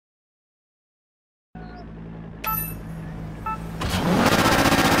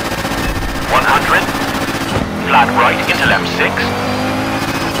left 6.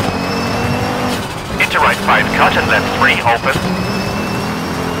 Into right 5 cut and left 3 open.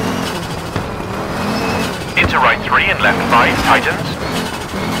 Into right 3 and left 5 tightens.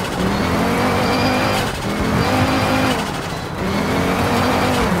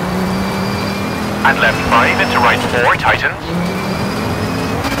 And left 5 into right 4 tightens.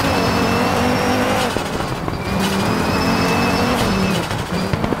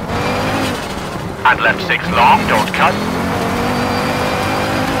 And left 6 long, don't cut.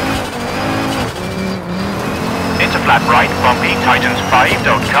 Into flat right, bumpy, tightens 5,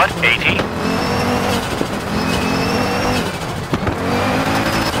 don't cut, 80.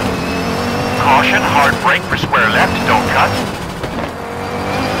 Caution, hard brake for square left, don't cut.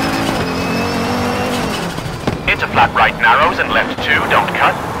 Into flat right narrows and left 2, don't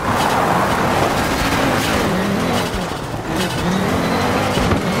cut.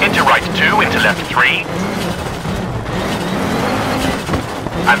 Into right 2, into left 3.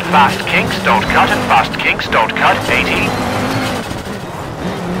 And fast kinks, don't cut, and fast kinks, don't cut, 80.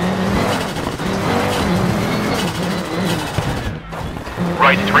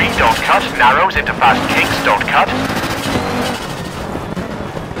 Right 3, don't cut, narrows into fast kinks, don't cut.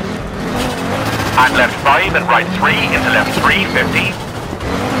 And left 5 and right 3 into left 3, 50.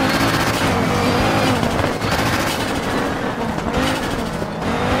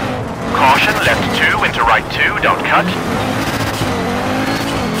 Caution, left 2 into right 2, don't cut.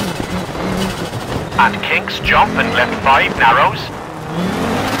 And kinks, jump and left 5 narrows.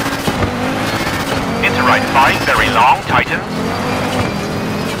 Into right 5, very long, tightens.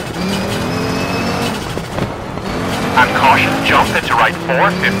 And caution, jump into right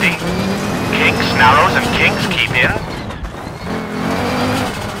 4, 50. Kinks, narrows and kinks, keep in.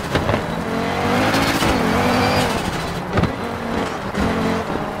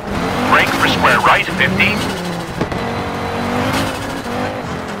 Brake for square right, 50.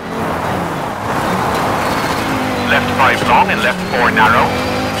 Left 5 long and left 4 narrow.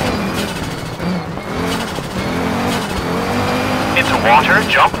 Into water,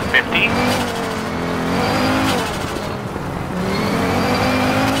 jump, 50.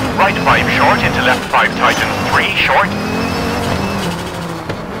 Right 5 short, into left 5 tightens, 3 short.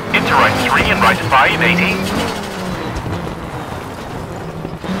 Into right 3 and right 5, 80.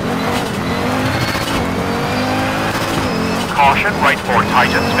 Caution, right 4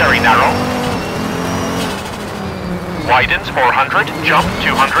 tightens, very narrow. Widens 400, jump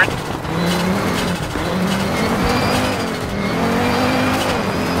 200.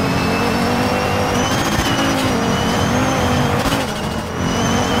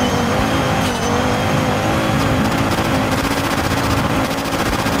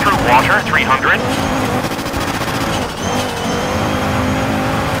 Through water 300.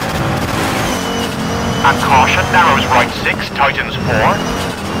 And caution, narrows right 6, tightens 4.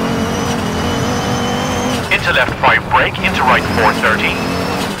 Into left 5 brake, into right 430.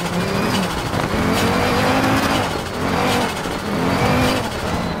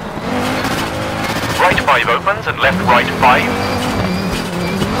 Right 5 opens and left right 5.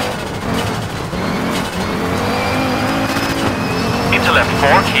 Into left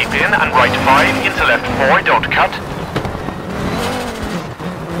 4, keep in, and right 5, into left 4, don't cut.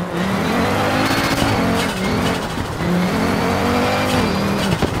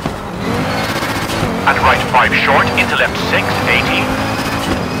 And right 5 short, into left 6, 80.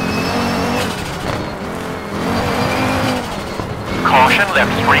 Caution,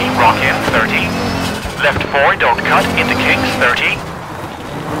 left 3, rock in, 30. Left 4, don't cut, into kinks, 30.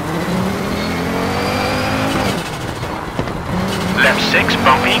 Left 6,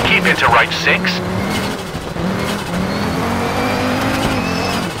 bumpy, keep into right 6.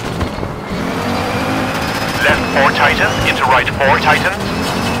 Left 4 tightens, into right 4 tightens.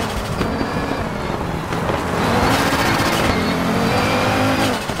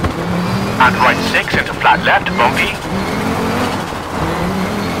 And right 6 into flat left, bumpy.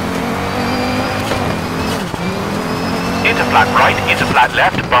 Into flat right, into flat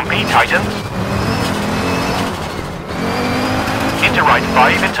left, bumpy, tightens. Into right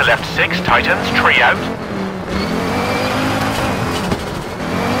 5, into left 6, tightens, tree out.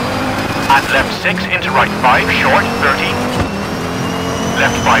 And left 6 into right 5, short, 30.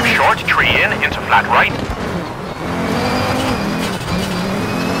 Left 5 short, tree in, into flat right.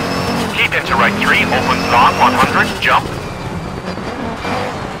 Keep into right 3, opens long, 100, jump.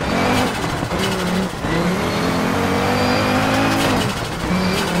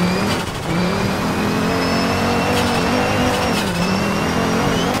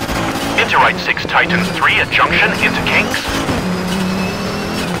 Into right 6, tightens 3 at junction, into kinks.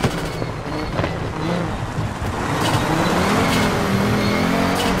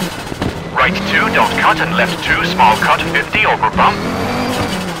 right 2, don't cut, and left 2, small cut, 50 over bump.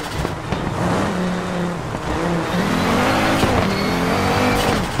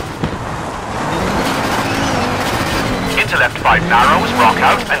 Into left 5 narrows, rock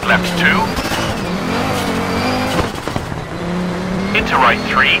out, and left 2. Into right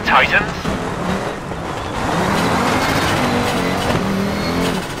 3, tightens.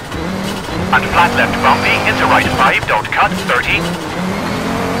 And flat left bumpy, into right 5, don't cut, 30.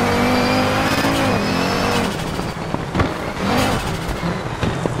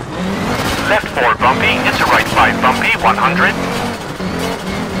 Left 4 bumpy, into right 5 bumpy, 100.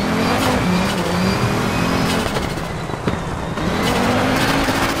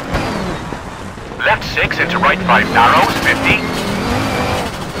 Left 6 into right 5 narrows, 50.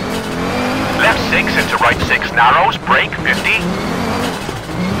 Left 6 into right 6 narrows, brake, 50.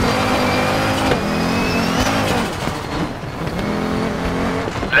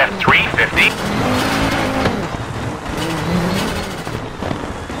 Left 3, 50.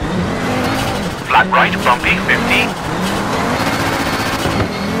 Flat right, bumpy, 50.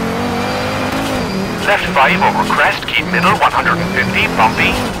 Left 5 over crest, keep middle, 150,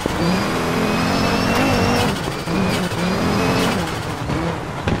 bumpy.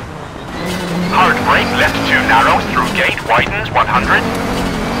 Hard brake, left 2 narrows, through gate, widens, 100.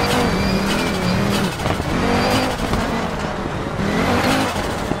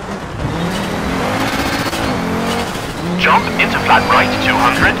 Jump into flat right,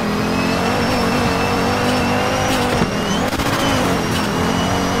 200.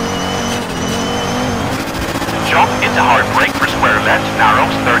 Jump into hard brake for square left,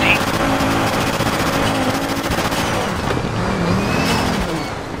 narrows, 30.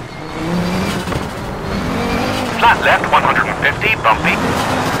 Flat left, 150, bumpy.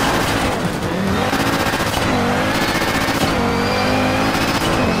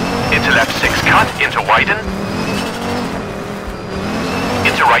 Into left 6 cut, into widen.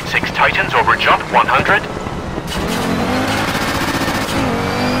 Into right 6 tightens over jump, 100.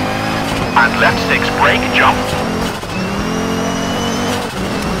 And left 6 brake, jump.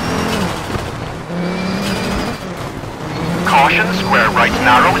 Caution, square right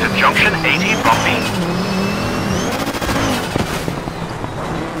narrows at junction, 80, bumpy.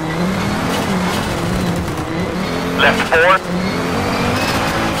 Left 4.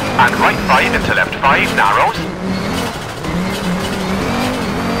 And right 5 into left 5, narrows.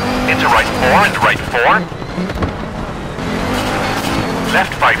 Into right 4 and right 4.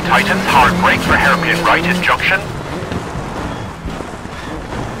 Left 5 tightens, hard brake for hairpin right at junction.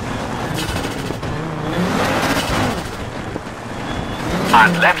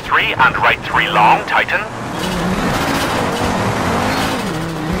 And left 3 and right 3 long, tighten.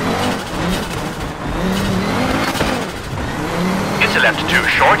 Into left 2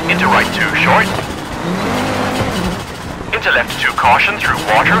 short, into right 2 short. Into left 2 caution through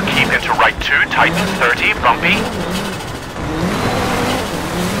water, keep into right 2, tightens, 30, bumpy.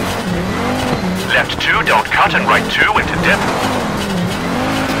 Left 2, don't cut, and right 2 into dip.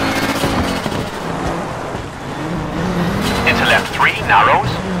 Into left 3,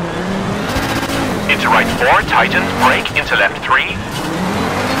 narrows. Into right 4, tightens, brake, into left 3.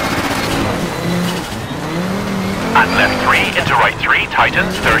 And left 3, into right 3,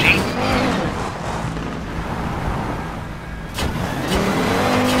 tightens, 30.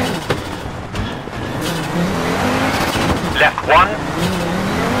 Left 1.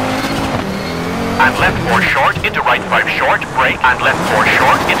 And left 4 short, into right 5 short, brake, and left 4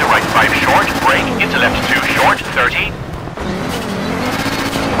 short, into right 5 short, brake, into left 2 short, 30.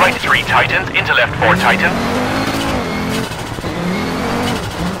 Right 3 tightens, into left 4 tightens.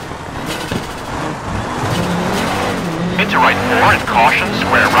 Into right 4 and caution,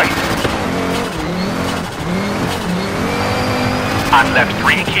 square right. And left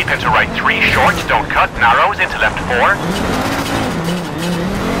 3, keep into right 3, short, don't cut, narrows, into left 4.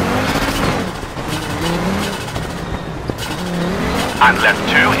 And left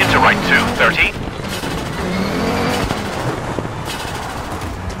 2, into right 2, 30.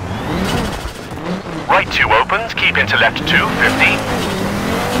 Right 2 opens, keep into left 2, 50.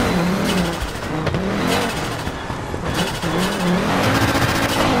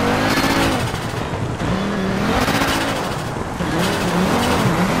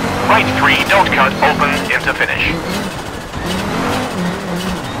 Right 3, don't cut, opens into finish.